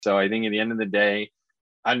So I think at the end of the day,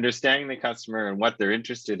 understanding the customer and what they're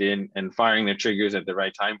interested in and firing the triggers at the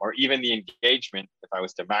right time, or even the engagement, if I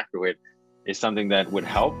was to macro it, is something that would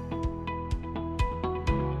help.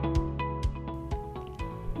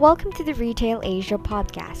 Welcome to the Retail Asia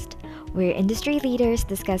podcast, where industry leaders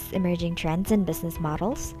discuss emerging trends and business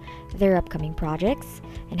models, their upcoming projects,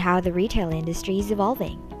 and how the retail industry is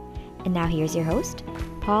evolving. And now here's your host,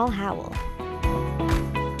 Paul Howell.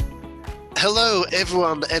 Hello,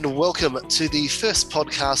 everyone, and welcome to the first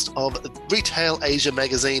podcast of Retail Asia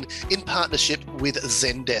magazine in partnership with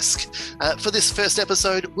Zendesk. For this first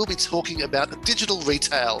episode, we'll be talking about digital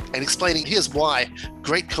retail and explaining here's why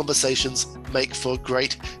great conversations make for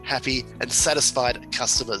great, happy, and satisfied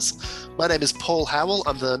customers. My name is Paul Howell.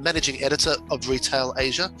 I'm the managing editor of Retail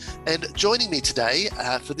Asia, and joining me today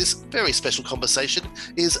for this very special conversation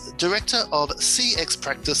is Director of CX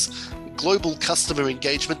Practice, Global Customer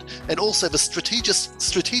Engagement, and also the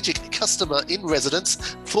strategic customer in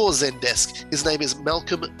residence for Zendesk. His name is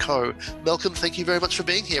Malcolm Coe. Malcolm, thank you very much for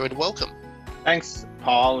being here and welcome. Thanks,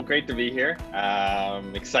 Paul. Great to be here.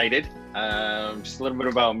 Excited. Just a little bit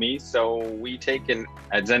about me. So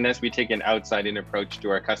at Zendesk, we take an outside-in approach to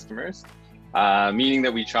our customers, meaning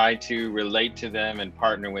that we try to relate to them and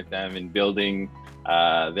partner with them in building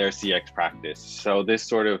their CX practice. So this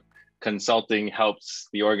sort of consulting helps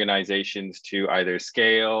the organizations to either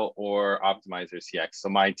scale or optimize their CX. So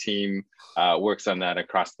my team works on that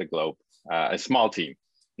across the globe, a small team,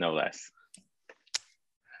 no less.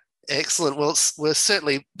 Excellent. Well, we're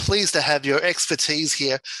certainly pleased to have your expertise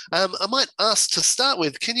here. I might ask to start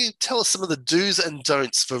with, can you tell us some of the do's and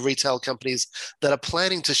don'ts for retail companies that are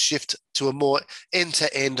planning to shift to a more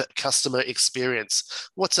end-to-end customer experience?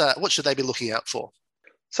 What should they be looking out for?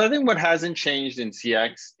 So I think what hasn't changed in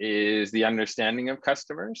CX is the understanding of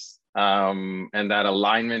customers and that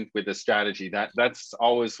alignment with the strategy. That's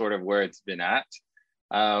always sort of where it's been at.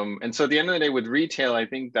 And so at the end of the day with retail, I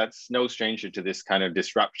think that's no stranger to this kind of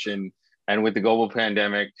disruption. And with the global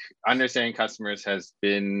pandemic, understanding customers has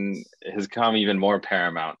become even more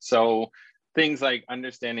paramount. So things like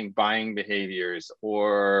understanding buying behaviors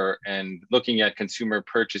and looking at consumer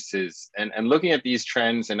purchases and looking at these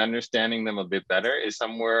trends and understanding them a bit better is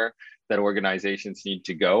somewhere that organizations need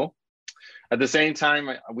to go. At the same time,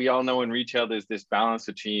 we all know in retail, there's this balance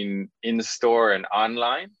between in-store and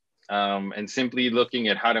online, and simply looking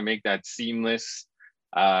at how to make that seamless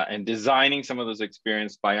and designing some of those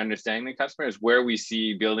experiences by understanding the customer is where we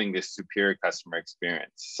see building this superior customer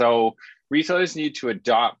experience. So retailers need to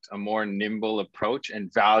adopt a more nimble approach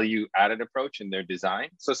and value-added approach in their design.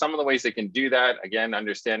 So some of the ways they can do that, again,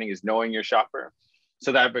 understanding is knowing your shopper.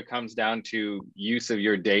 So that becomes down to use of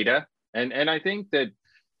your data. And I think that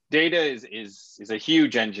data is a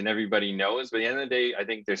huge engine everybody knows, but at the end of the day, I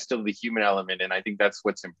think there's still the human element. And I think that's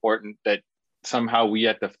what's important, that somehow we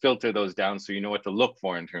have to filter those down so you know what to look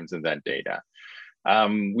for in terms of that data.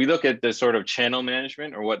 We look at the sort of channel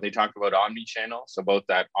management, or what they talk about omni-channel. So both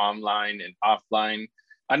that online and offline,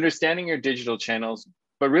 understanding your digital channels,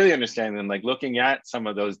 but really understanding them, like looking at some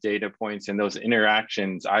of those data points and those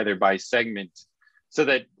interactions either by segment so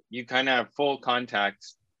that you kind of have full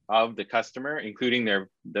context of the customer, including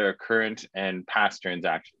their current and past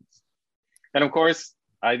transactions. And of course,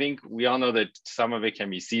 I think we all know that some of it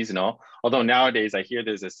can be seasonal, although nowadays I hear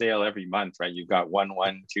there's a sale every month, right? You've got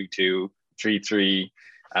 1-1, 2-2, 3-3.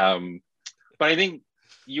 But I think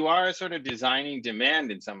you are sort of designing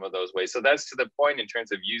demand in some of those ways. So that's to the point in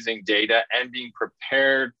terms of using data and being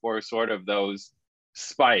prepared for sort of those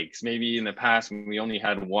spikes. Maybe in the past when we only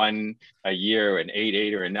had one a year, an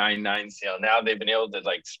 8-8 or a 9-9 sale, now they've been able to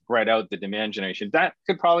like spread out the demand generation. That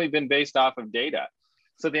could probably have been based off of data.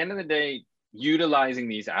 So at the end of the day, utilizing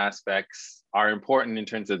these aspects are important in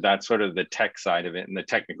terms of that sort of the tech side of it and the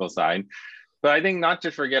technical side. But I think not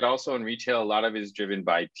to forget also in retail, a lot of it is driven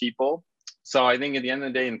by people. So I think at the end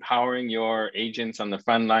of the day, empowering your agents on the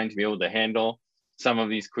front line to be able to handle some of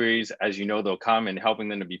these queries, as you know, they'll come, and helping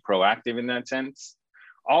them to be proactive in that sense.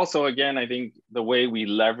 Also, again, I think the way we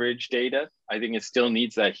leverage data, I think it still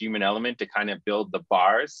needs that human element to kind of build the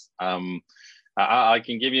bars. I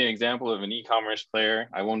can give you an example of an e-commerce player.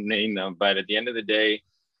 I won't name them, but at the end of the day,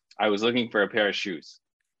 I was looking for a pair of shoes.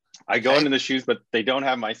 I go into the shoes, but they don't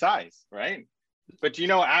have my size, right? But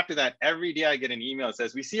after that, every day I get an email that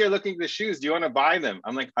says, we see you're looking for the shoes. Do you want to buy them?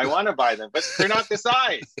 I'm like, I want to buy them, but they're not the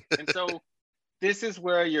size. And so this is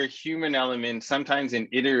where your human element, sometimes in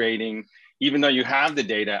iterating, even though you have the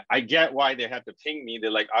data, I get why they have to ping me. They're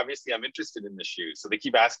like, obviously I'm interested in the shoes. So they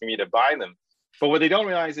keep asking me to buy them. But what they don't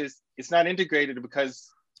realize is it's not integrated because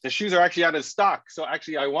the shoes are actually out of stock. So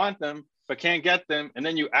actually I want them, but can't get them. And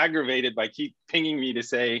then you aggravate it by keep pinging me to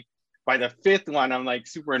say, by the fifth one, I'm like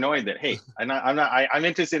super annoyed that, hey, I'm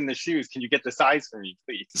interested in the shoes. Can you get the size for me,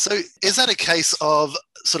 please? So is that a case of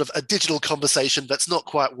sort of a digital conversation that's not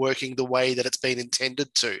quite working the way that it's been intended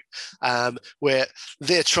to, where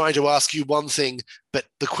they're trying to ask you one thing, but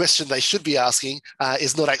the question they should be asking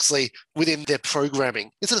is not actually within their programming?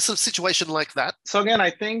 Is it a sort of situation like that? So again, I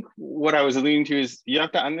think what I was alluding to is you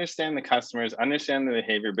have to understand the customers, understand the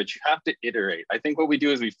behavior, but you have to iterate. I think what we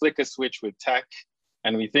do is we flick a switch with tech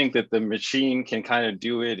and we think that the machine can kind of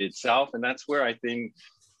do it itself. And that's where I think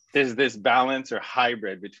there's this balance or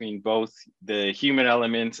hybrid between both the human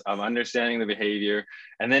elements of understanding the behavior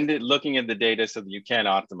and then looking at the data so that you can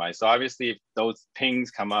optimize. So obviously, if those pings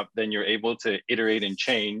come up, then you're able to iterate and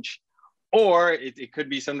change. Or it could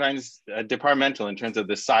be sometimes departmental in terms of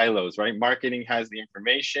the silos, right? Marketing has the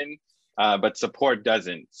information, but support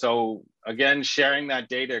doesn't. So again, sharing that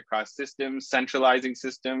data across systems, centralizing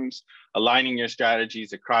systems, aligning your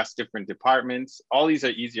strategies across different departments, all these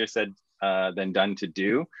are easier said than done to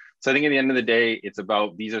do. So I think at the end of the day, it's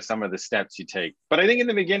about these are some of the steps you take. But I think in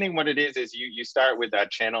the beginning, what it is you start with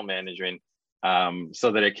that channel management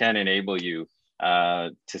so that it can enable you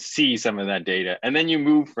to see some of that data. And then you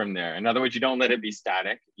move from there. In other words, you don't let it be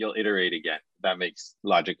static. You'll iterate again. That makes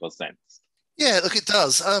logical sense. Yeah, look, it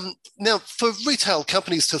does. Now, for retail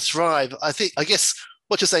companies to thrive, I guess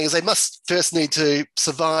what you're saying is they must first need to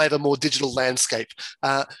survive a more digital landscape.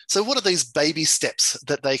 So what are these baby steps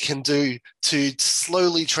that they can do to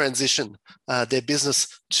slowly transition their business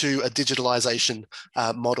to a digitalization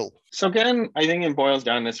model? So again, I think it boils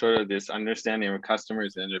down to sort of this understanding of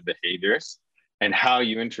customers and their behaviors and how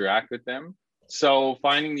you interact with them. So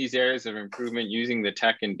finding these areas of improvement using the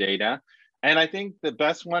tech and data. And I think the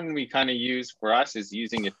best one we kind of use for us is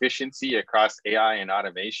using efficiency across AI and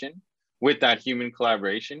automation with that human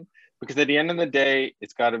collaboration, because at the end of the day,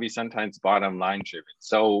 it's got to be sometimes bottom line driven.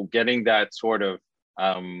 So getting that sort of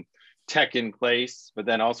tech in place, but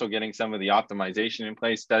then also getting some of the optimization in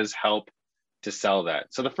place does help to sell that.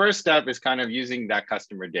 So the first step is kind of using that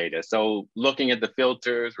customer data. So looking at the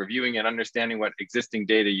filters, reviewing and understanding what existing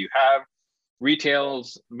data you have.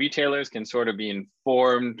 Retailers can sort of be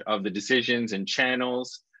informed of the decisions and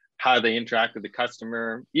channels, how they interact with the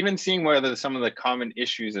customer, even seeing whether some of the common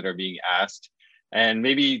issues that are being asked, and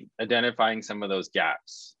maybe identifying some of those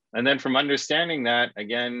gaps. And then from understanding that,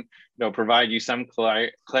 again, provide you some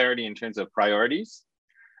clarity in terms of priorities.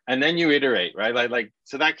 And then you iterate, right?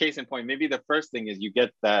 So that case in point, maybe the first thing is you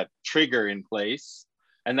get that trigger in place.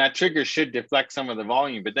 And that trigger should deflect some of the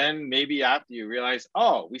volume. But then maybe after you realize,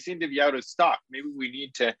 oh, we seem to be out of stock. Maybe we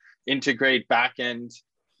need to integrate backend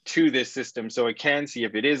to this system so it can see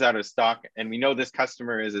if it is out of stock. And we know this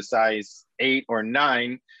customer is a size 8 or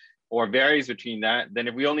 9 or varies between that. Then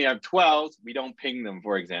if we only have 12, we don't ping them,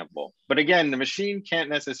 for example. But again, the machine can't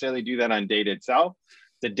necessarily do that on data itself.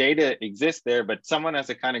 The data exists there, but someone has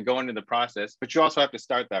to kind of go into the process, but you also have to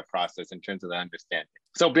start that process in terms of the understanding.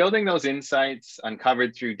 So building those insights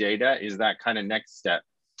uncovered through data is that kind of next step.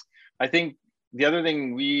 I think the other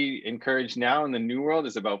thing we encourage now in the new world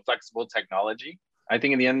is about flexible technology. I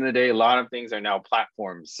think at the end of the day, a lot of things are now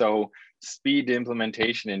platforms. So speed to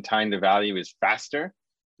implementation and time to value is faster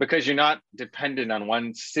because you're not dependent on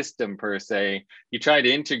one system per se. You try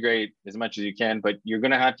to integrate as much as you can, but you're going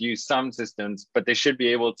to have to use some systems, but they should be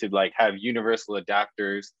able to have universal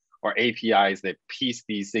adapters or APIs that piece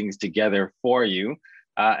these things together for you.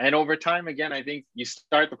 And over time, again, I think you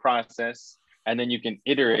start the process and then you can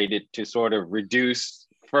iterate it to sort of reduce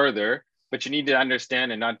further, but you need to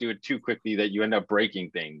understand and not do it too quickly that you end up breaking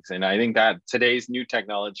things. And I think that today's new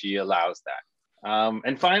technology allows that.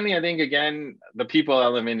 And finally, I think, again, the people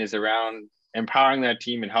element is around empowering that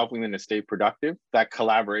team and helping them to stay productive, that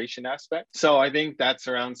collaboration aspect. So I think that's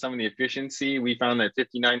around some of the efficiency. We found that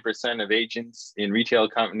 59% of agents in retail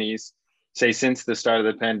companies say since the start of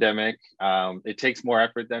the pandemic, it takes more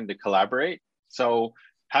effort than to collaborate. So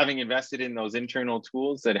having invested in those internal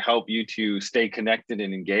tools that help you to stay connected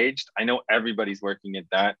and engaged, I know everybody's working at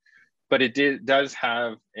that, but it does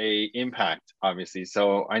have a impact, obviously.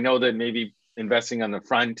 So I know that maybe investing on the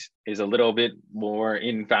front is a little bit more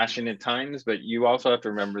in fashion at times, but you also have to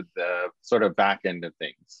remember the sort of back end of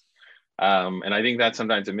things. And I think that's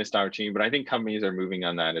sometimes a missed opportunity, but I think companies are moving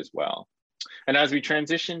on that as well. And as we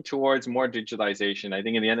transition towards more digitalization, I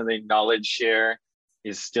think at the end of the day, knowledge share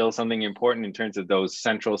is still something important in terms of those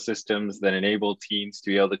central systems that enable teams to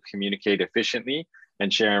be able to communicate efficiently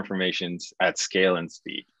and share information at scale and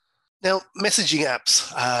speed. Now, messaging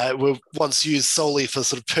apps were once used solely for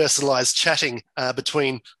sort of personalized chatting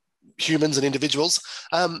between humans and individuals.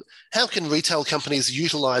 How can retail companies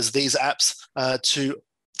utilize these apps to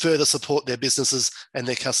further support their businesses and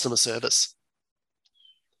their customer service?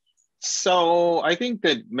 So I think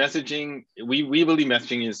that messaging, we believe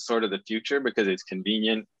messaging is sort of the future because it's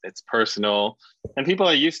convenient, it's personal, and people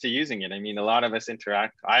are used to using it. I mean, a lot of us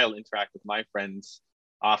I'll interact with my friends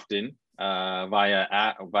often via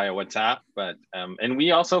WhatsApp, but and we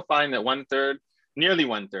also find that nearly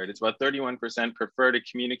one third, it's about 31% prefer to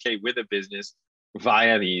communicate with a business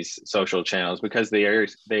via these social channels because they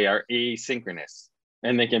are asynchronous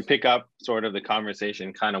and they can pick up sort of the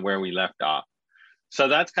conversation kind of where we left off. So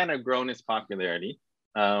that's kind of grown its popularity.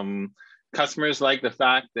 Customers like the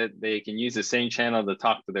fact that they can use the same channel to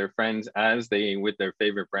talk to their friends as they with their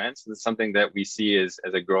favorite brands. It's something that we see as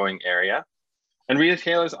a growing area. And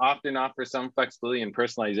retailers often offer some flexibility and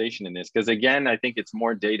personalization in this because, again, I think it's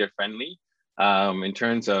more data friendly in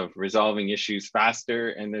terms of resolving issues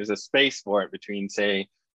faster. And there's a space for it between, say,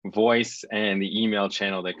 voice and the email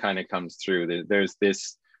channel that kind of comes through. There's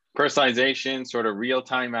this personalization, sort of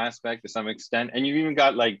real-time aspect to some extent. And you've even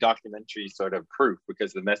got like documentary sort of proof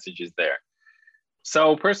because the message is there.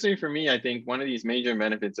 So personally for me, I think one of these major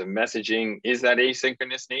benefits of messaging is that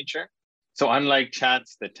asynchronous nature. So unlike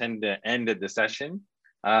chats that tend to end at the session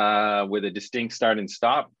with a distinct start and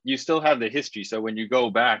stop, you still have the history. So when you go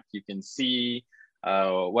back, you can see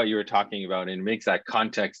what you were talking about, and it makes that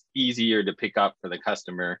context easier to pick up for the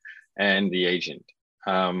customer and the agent.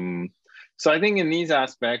 So I think in these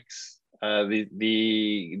aspects,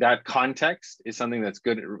 that context is something that's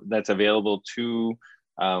good, that's available to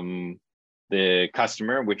the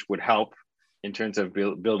customer, which would help in terms of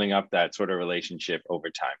building up that sort of relationship over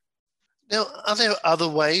time. Now, are there other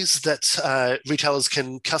ways that retailers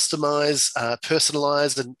can customize,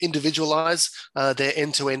 personalize, and individualize their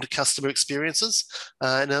end-to-end customer experiences?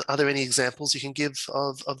 And are there any examples you can give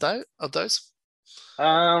of those?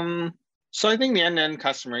 So I think the end-to-end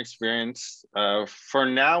customer experience, for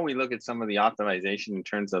now, we look at some of the optimization in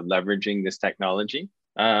terms of leveraging this technology.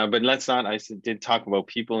 But let's not, I did talk about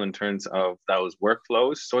people in terms of those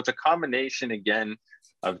workflows. So it's a combination, again,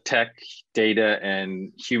 of tech, data,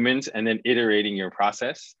 and humans, and then iterating your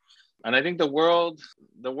process. And I think the world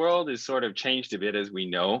is sort of changed a bit, as we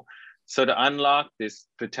know. So to unlock this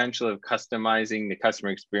potential of customizing the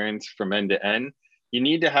customer experience from end to end, you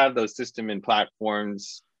need to have those system and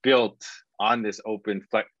platforms built on this open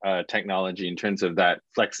technology in terms of that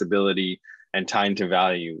flexibility and time to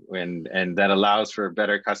value, and that allows for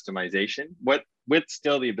better customization, with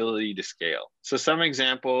still the ability to scale. So some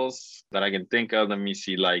examples that I can think of, let me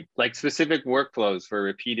see, like specific workflows for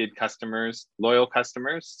repeated customers, loyal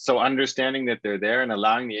customers. So understanding that they're there and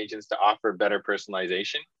allowing the agents to offer better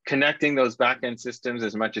personalization, connecting those backend systems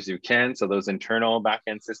as much as you can. So those internal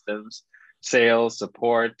backend systems, sales,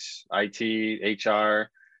 support, IT, HR,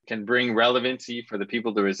 can bring relevancy for the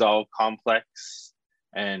people to resolve complex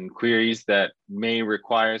and queries that may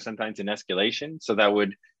require sometimes an escalation. So that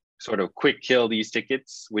would sort of quick kill these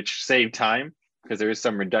tickets, which save time because there is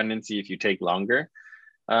some redundancy if you take longer.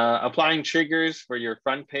 Applying triggers for your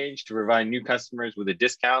front page to provide new customers with a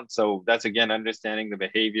discount. So that's, again, understanding the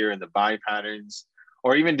behavior and the buy patterns,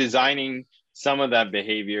 or even designing some of that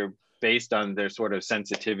behavior based on their sort of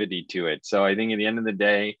sensitivity to it. So I think at the end of the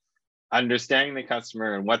day, understanding the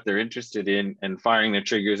customer and what they're interested in and firing the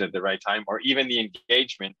triggers at the right time, or even the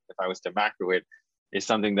engagement, if I was to macro it, is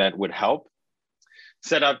something that would help.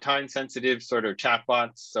 Set up time-sensitive sort of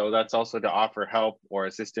chatbots. So that's also to offer help or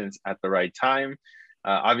assistance at the right time.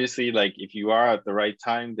 Obviously, like if you are at the right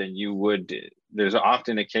time, then there's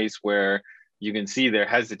often a case where you can see they're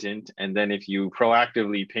hesitant. And then if you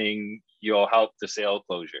proactively ping, you'll help the sale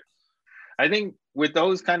closure. I think with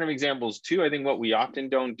those kind of examples too, I think what we often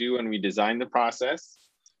don't do when we design the process,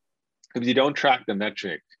 because you don't track the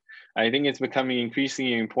metric. I think it's becoming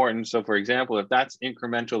increasingly important. So for example, if that's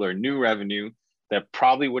incremental or new revenue that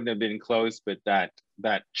probably wouldn't have been closed, but that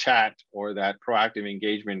chat or that proactive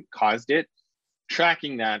engagement caused it,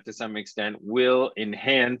 tracking that to some extent will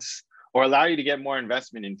enhance or allow you to get more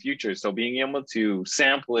investment in future. So being able to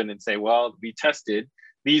sample it and say, well, we tested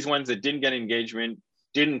these ones that didn't get engagement,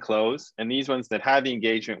 didn't close, and these ones that had the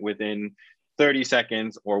engagement within 30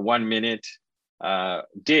 seconds or 1 minute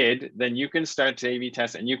did, then you can start to A/B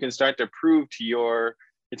test and you can start to prove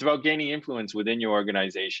it's about gaining influence within your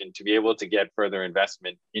organization to be able to get further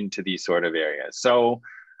investment into these sort of areas. So,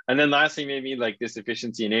 and then lastly, maybe like this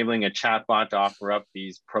efficiency, enabling a chatbot to offer up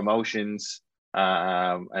these promotions,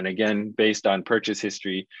 and again, based on purchase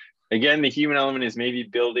history. Again, the human element is maybe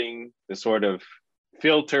building the sort of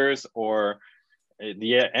filters or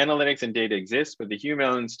the analytics and data exists, but the human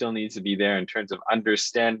element still needs to be there in terms of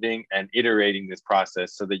understanding and iterating this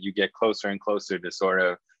process so that you get closer and closer to sort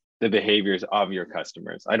of the behaviors of your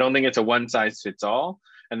customers. I don't think it's a one size fits all.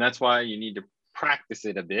 And that's why you need to practice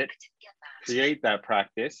it a bit, create that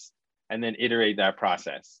practice, and then iterate that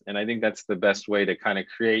process. And I think that's the best way to kind of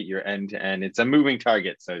create your end-to-end. It's a moving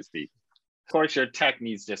target, so to speak. Of course, your tech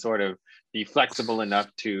needs to sort of be flexible enough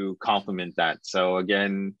to complement that. So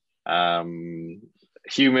again,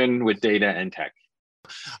 human with data and tech.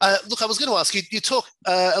 Look, I was going to ask you, you talk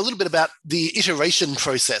a little bit about the iteration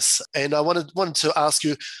process, and I wanted to ask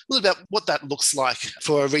you a little about what that looks like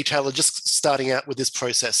for a retailer just starting out with this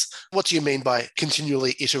process. What do you mean by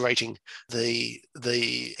continually iterating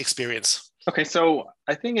the experience? Okay, so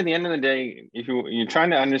I think at the end of the day, if you're trying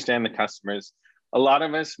to understand the customers, a lot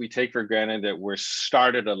of us, we take for granted that we're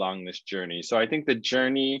started along this journey. So I think the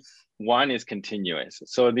journey, one, is continuous.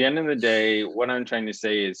 So at the end of the day, what I'm trying to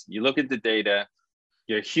say is you look at the data,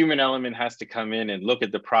 your human element has to come in and look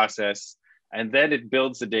at the process, and then it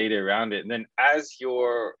builds the data around it. And then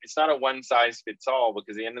it's not a one size fits all,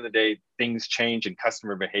 because at the end of the day, things change and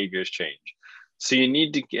customer behaviors change. So you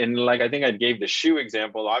need to, and like I think I gave the shoe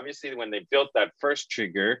example, obviously when they built that first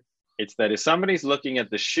trigger, it's that if somebody's looking at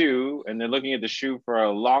the shoe and they're looking at the shoe for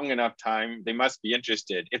a long enough time, they must be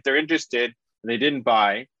interested. If they're interested and they didn't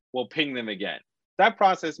buy, we'll ping them again. That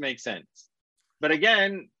process makes sense. But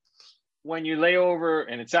again, when you lay over,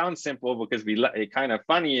 and it sounds simple because it kind of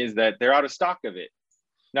funny, is that they're out of stock of it.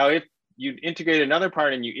 Now, if you integrate another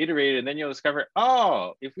part and you iterate it, and then you'll discover,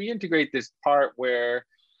 oh, if we integrate this part where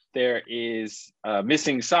there is a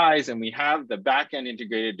missing size and we have the backend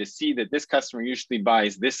integrated to see that this customer usually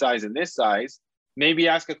buys this size and this size, maybe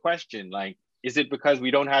ask a question like, is it because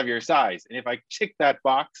we don't have your size? And if I tick that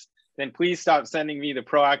box, then please stop sending me the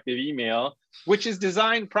proactive email, which is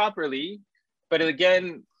designed properly, but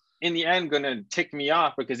again, in the end, going to tick me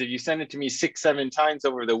off, because if you send it to me 6-7 times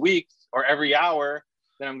over the week or every hour,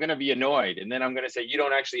 then I'm going to be annoyed. And then I'm going to say, you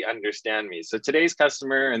don't actually understand me. So today's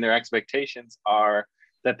customer and their expectations are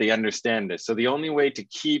that they understand this. So the only way to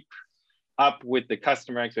keep up with the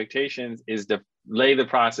customer expectations is to lay the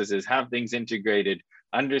processes, have things integrated,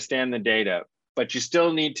 understand the data, but you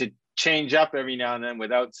still need to change up every now and then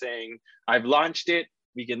without saying, I've launched it,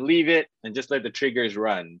 we can leave it and just let the triggers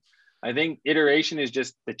run. I think iteration is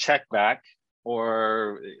just the check back,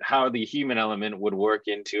 or how the human element would work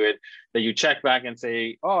into it, that you check back and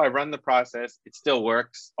say, oh, I run the process, it still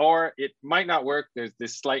works, or it might not work, there's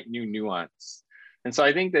this slight new nuance. And so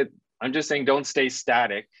I think that I'm just saying, don't stay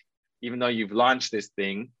static, even though you've launched this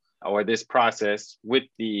thing or this process with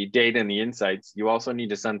the data and the insights. You also need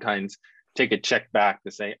to sometimes take a check back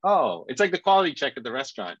to say, oh, it's like the quality check at the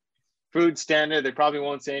restaurant. Food standard, they probably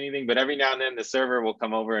won't say anything, but every now and then the server will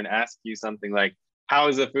come over and ask you something like, how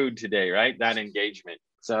is the food today, right? That engagement.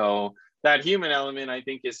 So that human element, I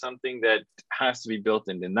think, is something that has to be built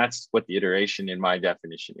in, and that's what the iteration in my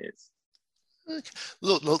definition is.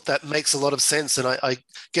 Look, that makes a lot of sense. And I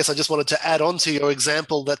guess I just wanted to add on to your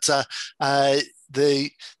example that they're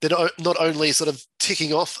not only sort of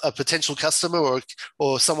ticking off a potential customer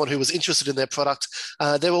or someone who was interested in their product,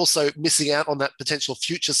 they're also missing out on that potential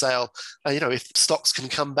future sale. If stocks can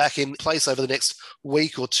come back in place over the next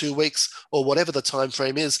week or 2 weeks or whatever the time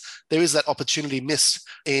frame is, there is that opportunity missed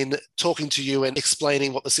in talking to you and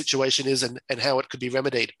explaining what the situation is and how it could be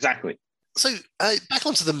remedied. Exactly. So back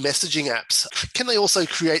onto the messaging apps, can they also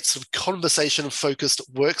create sort of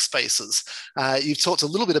conversation-focused workspaces? You've talked a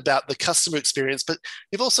little bit about the customer experience, but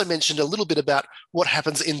you've also mentioned a little bit about what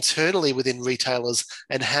happens internally within retailers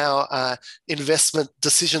and how investment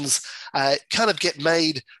decisions kind of get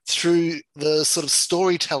made through the sort of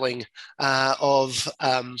storytelling of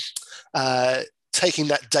taking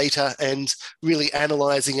that data and really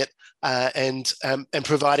analysing it and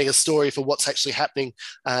providing a story for what's actually happening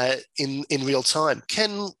in real time.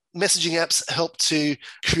 Can messaging apps help to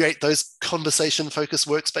create those conversation-focused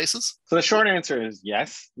workspaces? So the short answer is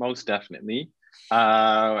yes, most definitely.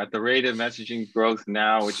 At the rate of messaging growth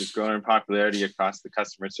now, which is growing in popularity across the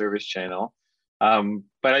customer service channel.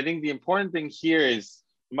 But I think the important thing here is,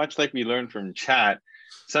 much like we learned from chat,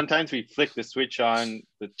 sometimes we flick the switch on,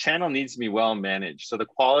 the channel needs to be well managed. So the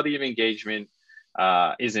quality of engagement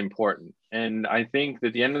is important. And I think that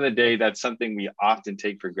at the end of the day, that's something we often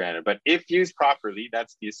take for granted. But if used properly,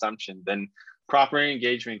 that's the assumption, then proper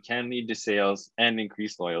engagement can lead to sales and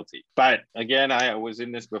increase loyalty. But again, I was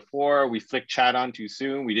in this before, we flicked chat on too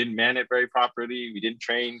soon. We didn't man it very properly. We didn't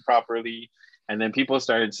train properly. And then people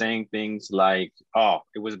started saying things like, oh,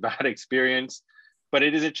 it was a bad experience, but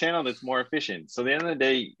it is a channel that's more efficient. So at the end of the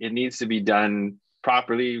day, it needs to be done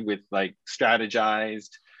properly with like strategized.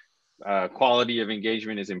 Quality of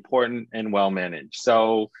engagement is important and well managed.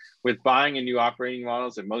 So with buying and new operating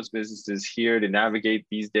models that most businesses here to navigate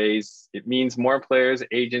these days, it means more players,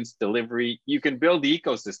 agents, delivery. You can build the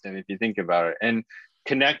ecosystem if you think about it and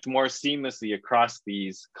connect more seamlessly across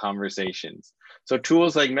these conversations. So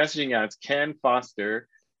tools like messaging apps can foster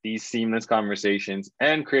these seamless conversations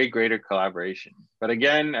and create greater collaboration. But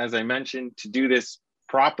again, as I mentioned, to do this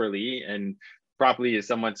properly, and properly is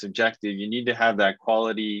somewhat subjective, you need to have that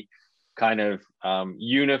quality kind of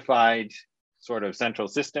unified sort of central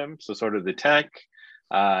system. So sort of the tech,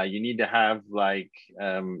 you need to have like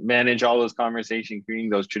manage all those conversations, creating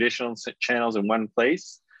those traditional channels in one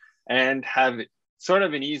place, and have sort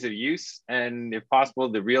of an ease of use. And if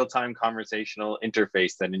possible, the real-time conversational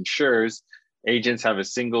interface that ensures agents have a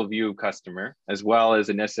single view of customer, as well as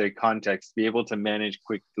the necessary context to be able to manage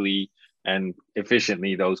quickly and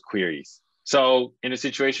efficiently those queries. So in a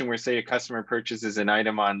situation where, say, a customer purchases an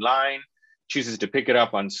item online, chooses to pick it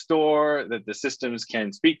up on store, that the systems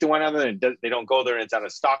can speak to one another and they don't go there and it's out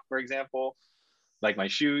of stock, for example, like my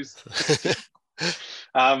shoes.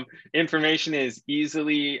 Information is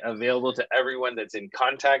easily available to everyone that's in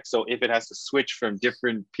contact. So if it has to switch from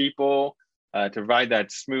different people to provide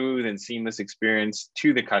that smooth and seamless experience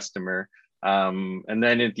to the customer, and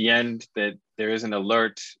then at the end, that there is an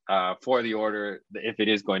alert for the order if it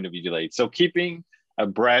is going to be delayed. So keeping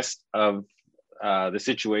abreast of the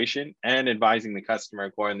situation and advising the customer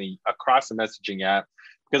accordingly across the messaging app,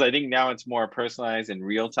 because I think now it's more personalized in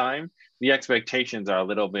real time. The expectations are a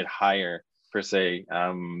little bit higher per se.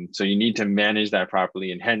 So you need to manage that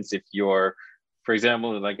properly. And hence, if you're, for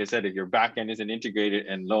example, like I said, if your backend isn't integrated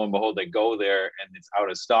and lo and behold, they go there and it's out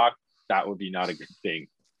of stock, that would be not a good thing.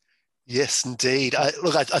 Yes, indeed. I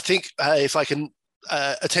think if I can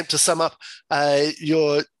attempt to sum up,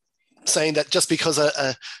 you're saying that just because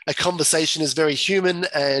a conversation is very human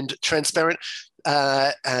and transparent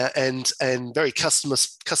and very customer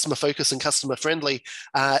focused and customer friendly,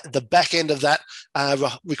 the back end of that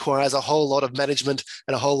requires a whole lot of management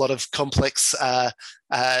and a whole lot of complex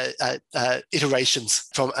iterations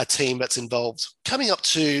from a team that's involved. Coming up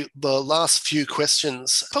to the last few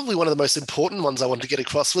questions, probably one of the most important ones I wanted to get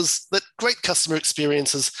across was that great customer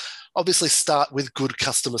experiences obviously start with good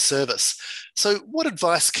customer service. So what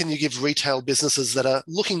advice can you give retail businesses that are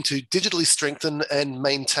looking to digitally strengthen and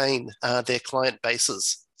maintain their client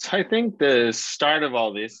bases? So I think the start of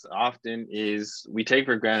all this often is we take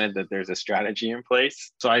for granted that there's a strategy in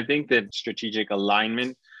place. So I think that strategic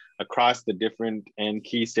alignment across the different and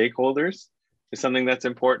key stakeholders is something that's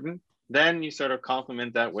important. Then you sort of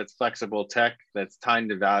complement that with flexible tech that's time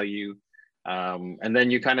to value. And then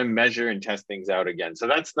you kind of measure and test things out again. So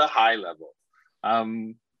that's the high level.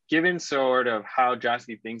 Given sort of how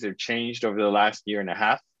drastically things have changed over the last year and a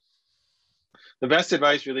half, the best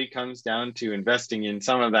advice really comes down to investing in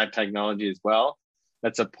some of that technology as well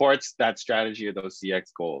that supports that strategy of those CX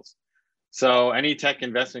goals. So any tech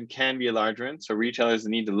investment can be a large one. So retailers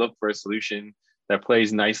need to look for a solution that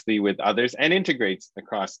plays nicely with others and integrates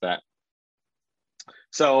across that.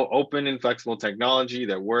 So open and flexible technology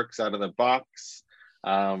that works out of the box,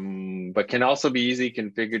 but can also be easily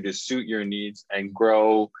configured to suit your needs and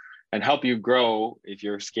grow and help you grow if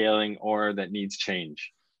you're scaling or that needs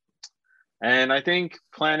change. And I think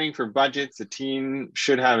planning for budgets, the team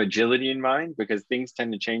should have agility in mind because things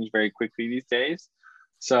tend to change very quickly these days.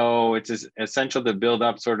 So it's essential to build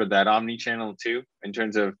up sort of that omni-channel too, in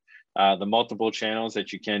terms of the multiple channels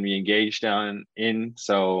that you can be engaged in.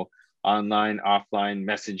 So online, offline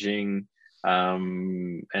messaging,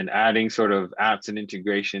 and adding sort of apps and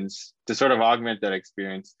integrations to sort of augment that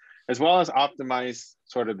experience, as well as optimize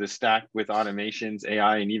sort of the stack with automations,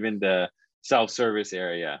 AI, and even the self-service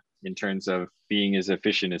area in terms of being as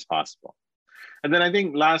efficient as possible. And then I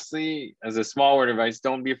think lastly, as a small word of advice,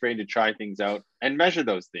 don't be afraid to try things out and measure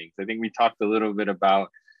those things. I think we talked a little bit about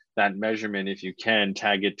that measurement. If you can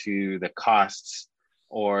tag it to the costs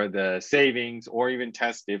or the savings, or even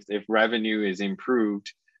test if revenue is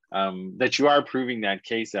improved, that you are proving that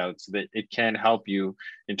case out so that it can help you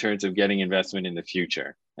in terms of getting investment in the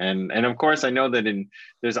future. And of course, I know that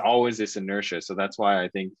there's always this inertia. So that's why I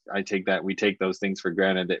think we take those things for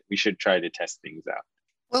granted, that we should try to test things out.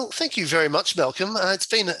 Well, thank you very much, Malcolm. It's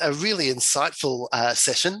been a really insightful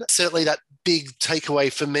session. Certainly that big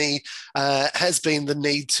takeaway for me has been the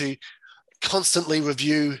need to constantly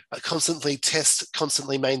review, constantly test,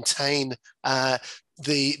 constantly maintain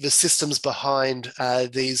the systems behind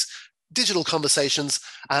these digital conversations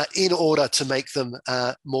in order to make them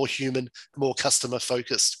more human, more customer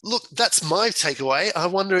focused. Look, that's my takeaway. I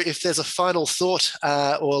wonder if there's a final thought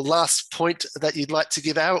or last point that you'd like to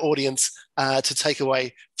give our audience to take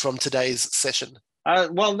away from today's session.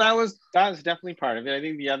 Well, that was definitely part of it. I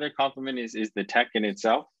think the other compliment is the tech in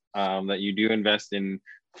itself, that you do invest in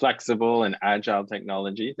flexible and agile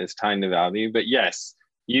technology that's time to value. But yes,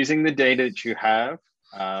 using the data that you have,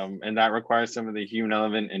 and that requires some of the human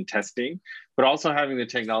element in testing, but also having the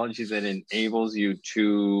technology that enables you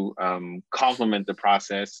to complement the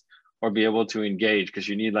process or be able to engage, because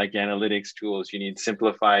you need like analytics tools, you need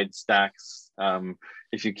simplified stacks.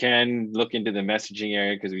 If you can look into the messaging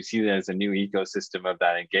area, because we see that as a new ecosystem of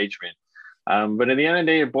that engagement. But at the end of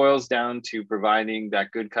the day, it boils down to providing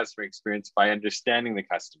that good customer experience by understanding the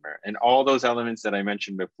customer. And all those elements that I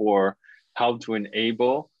mentioned before help to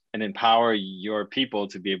enable and empower your people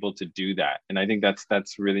to be able to do that. And I think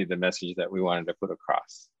that's really the message that we wanted to put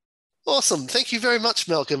across. Awesome. Thank you very much,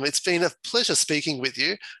 Malcolm. It's been a pleasure speaking with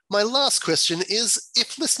you. My last question is,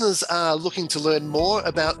 if listeners are looking to learn more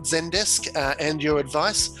about Zendesk and your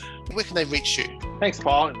advice, where can they reach you? Thanks,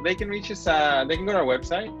 Paul. They can reach us, they can go to our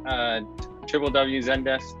website,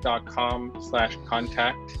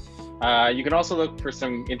 www.zendesk.com/contact. You can also look for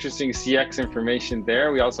some interesting CX information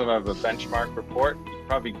there. We also have a benchmark report. You can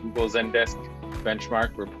probably Google Zendesk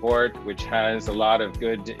benchmark report, which has a lot of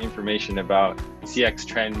good information about CX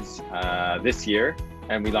trends this year,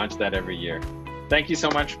 and we launch that every year. Thank you so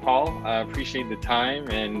much, Paul. Appreciate the time,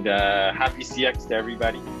 and happy CX to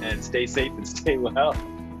everybody, and stay safe and stay well.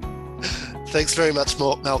 Thanks very much,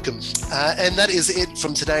 Malcolm. And that is it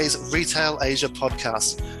from today's Retail Asia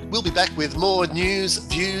podcast. We'll be back with more news,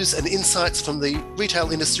 views, and insights from the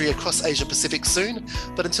retail industry across Asia Pacific soon.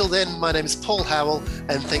 But until then, my name is Paul Howell,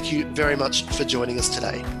 and thank you very much for joining us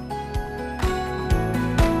today.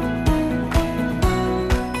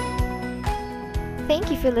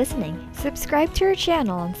 Thank you for listening. Subscribe to our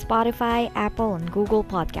channel on Spotify, Apple, and Google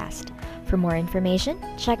Podcast. For more information,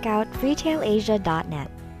 check out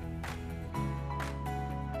retailasia.net.